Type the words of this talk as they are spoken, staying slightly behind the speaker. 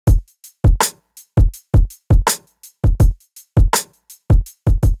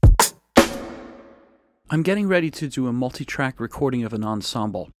I'm getting ready to do a multi-track recording of an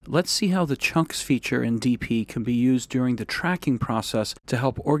ensemble. Let's see how the chunks feature in DP can be used during the tracking process to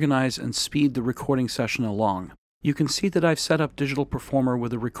help organize and speed the recording session along. You can see that I've set up Digital Performer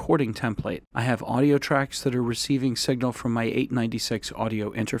with a recording template. I have audio tracks that are receiving signal from my 896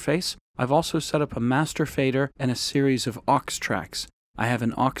 audio interface. I've also set up a master fader and a series of aux tracks. I have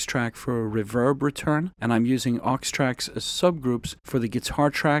an aux track for a reverb return, and I'm using aux tracks as subgroups for the guitar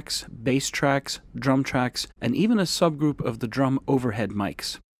tracks, bass tracks, drum tracks, and even a subgroup of the drum overhead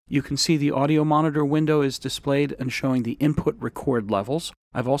mics. You can see the audio monitor window is displayed and showing the input record levels.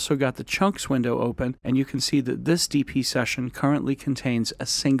 I've also got the chunks window open, and you can see that this DP session currently contains a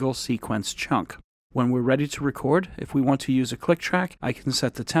single sequence chunk. When we're ready to record, if we want to use a click track, I can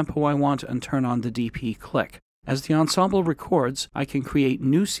set the tempo I want and turn on the DP click. As the ensemble records, I can create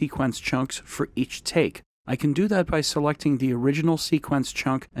new sequence chunks for each take. I can do that by selecting the original sequence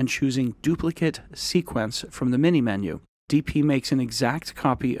chunk and choosing Duplicate Sequence from the mini menu. DP makes an exact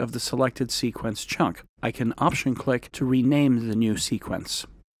copy of the selected sequence chunk. I can option-click to rename the new sequence.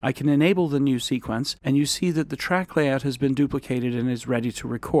 I can enable the new sequence, and you see that the track layout has been duplicated and is ready to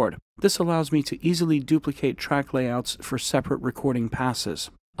record. This allows me to easily duplicate track layouts for separate recording passes.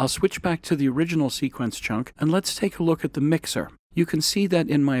 I'll switch back to the original sequence chunk, and let's take a look at the mixer. You can see that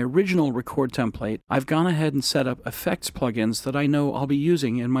in my original record template, I've gone ahead and set up effects plugins that I know I'll be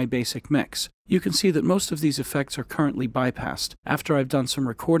using in my basic mix. You can see that most of these effects are currently bypassed. After I've done some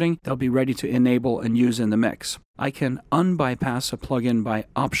recording, they'll be ready to enable and use in the mix. I can unbypass a plugin by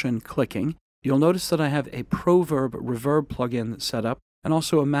option clicking. You'll notice that I have a Proverb reverb plugin set up, and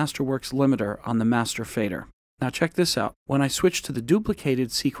also a Masterworks limiter on the master fader. Now check this out. When I switch to the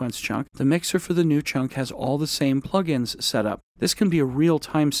duplicated sequence chunk, the mixer for the new chunk has all the same plugins set up. This can be a real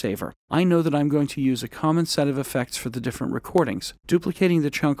time saver. I know that I'm going to use a common set of effects for the different recordings. Duplicating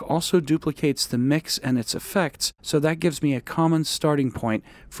the chunk also duplicates the mix and its effects, so that gives me a common starting point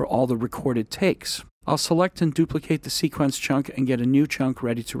for all the recorded takes. I'll select and duplicate the sequence chunk and get a new chunk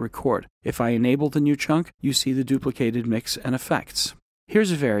ready to record. If I enable the new chunk, you see the duplicated mix and effects.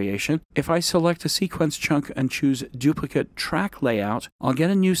 Here's a variation. If I select a sequence chunk and choose Duplicate Track Layout, I'll get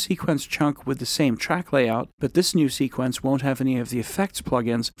a new sequence chunk with the same track layout, but this new sequence won't have any of the effects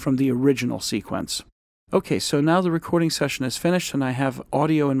plugins from the original sequence. Okay, so now the recording session is finished and I have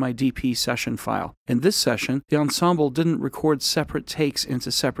audio in my DP session file. In this session, the ensemble didn't record separate takes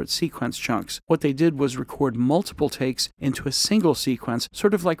into separate sequence chunks. What they did was record multiple takes into a single sequence,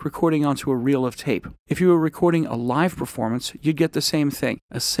 sort of like recording onto a reel of tape. If you were recording a live performance, you'd get the same thing,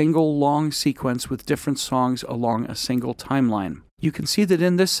 a single long sequence with different songs along a single timeline. You can see that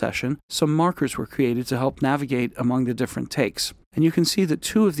in this session, some markers were created to help navigate among the different takes. And you can see that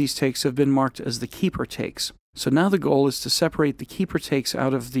 2 of these takes have been marked as the keeper takes. So now the goal is to separate the keeper takes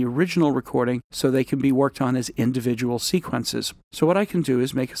out of the original recording so they can be worked on as individual sequences. So what I can do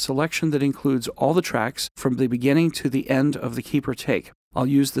is make a selection that includes all the tracks from the beginning to the end of the keeper take. I'll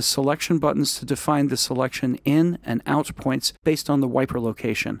use the selection buttons to define the selection in and out points based on the wiper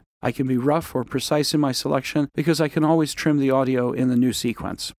location. I can be rough or precise in my selection because I can always trim the audio in the new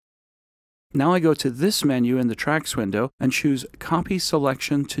sequence. Now I go to this menu in the Tracks window and choose Copy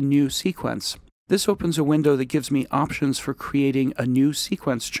Selection to New Sequence. This opens a window that gives me options for creating a new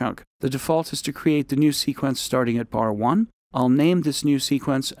sequence chunk. The default is to create the new sequence starting at bar 1. I'll name this new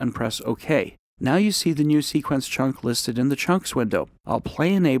sequence and press OK. Now you see the new sequence chunk listed in the Chunks window. I'll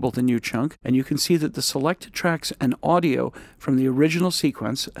play enable the new chunk, and you can see that the selected tracks and audio from the original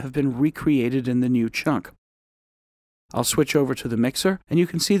sequence have been recreated in the new chunk. I'll switch over to the mixer, and you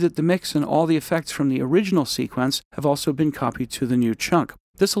can see that the mix and all the effects from the original sequence have also been copied to the new chunk.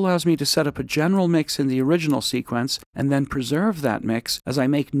 This allows me to set up a general mix in the original sequence and then preserve that mix as I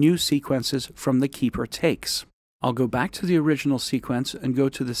make new sequences from the keeper takes. I'll go back to the original sequence and go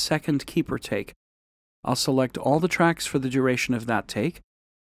to the second keeper take. I'll select all the tracks for the duration of that take.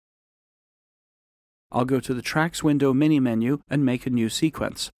 I'll go to the Tracks window mini menu and make a new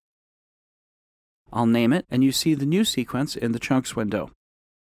sequence. I'll name it, and you see the new sequence in the Chunks window.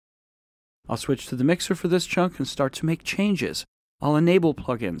 I'll switch to the mixer for this chunk and start to make changes. I'll enable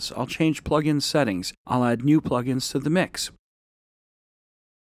plugins. I'll change plugin settings. I'll add new plugins to the mix.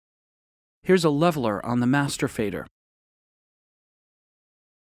 Here's a leveler on the master fader.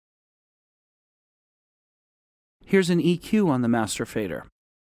 Here's an EQ on the master fader.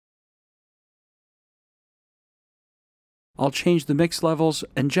 I'll change the mix levels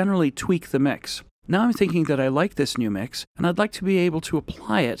and generally tweak the mix. Now I'm thinking that I like this new mix, and I'd like to be able to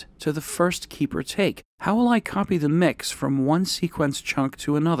apply it to the first keeper take. How will I copy the mix from one sequence chunk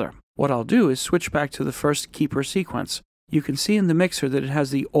to another? What I'll do is switch back to the first keeper sequence. You can see in the mixer that it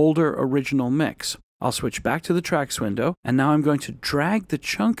has the older original mix. I'll switch back to the tracks window, and now I'm going to drag the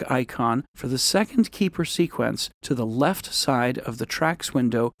chunk icon for the second keeper sequence to the left side of the tracks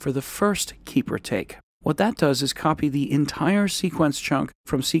window for the first keeper take. What that does is copy the entire sequence chunk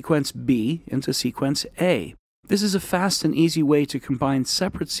from sequence B into sequence A. This is a fast and easy way to combine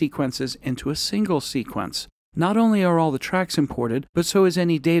separate sequences into a single sequence. Not only are all the tracks imported, but so is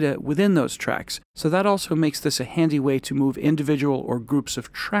any data within those tracks, so that also makes this a handy way to move individual or groups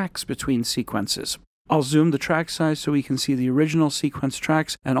of tracks between sequences. I'll zoom the track size so we can see the original sequence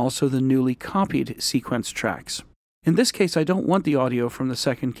tracks and also the newly copied sequence tracks. In this case, I don't want the audio from the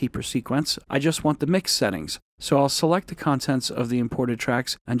second keeper sequence, I just want the mix settings, so I'll select the contents of the imported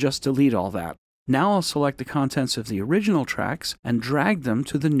tracks and just delete all that. Now I'll select the contents of the original tracks and drag them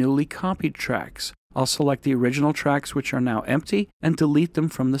to the newly copied tracks. I'll select the original tracks which are now empty and delete them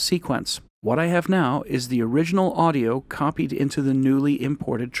from the sequence. What I have now is the original audio copied into the newly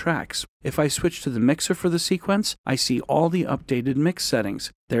imported tracks. If I switch to the mixer for the sequence, I see all the updated mix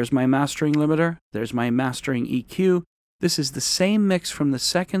settings. There's my mastering limiter, there's my mastering EQ. This is the same mix from the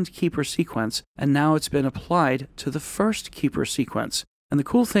second keeper sequence, and now it's been applied to the first keeper sequence. And the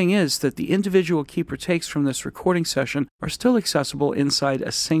cool thing is that the individual keeper takes from this recording session are still accessible inside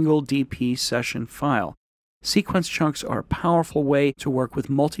a single DP session file. Sequence chunks are a powerful way to work with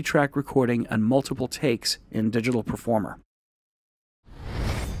multi-track recording and multiple takes in Digital Performer.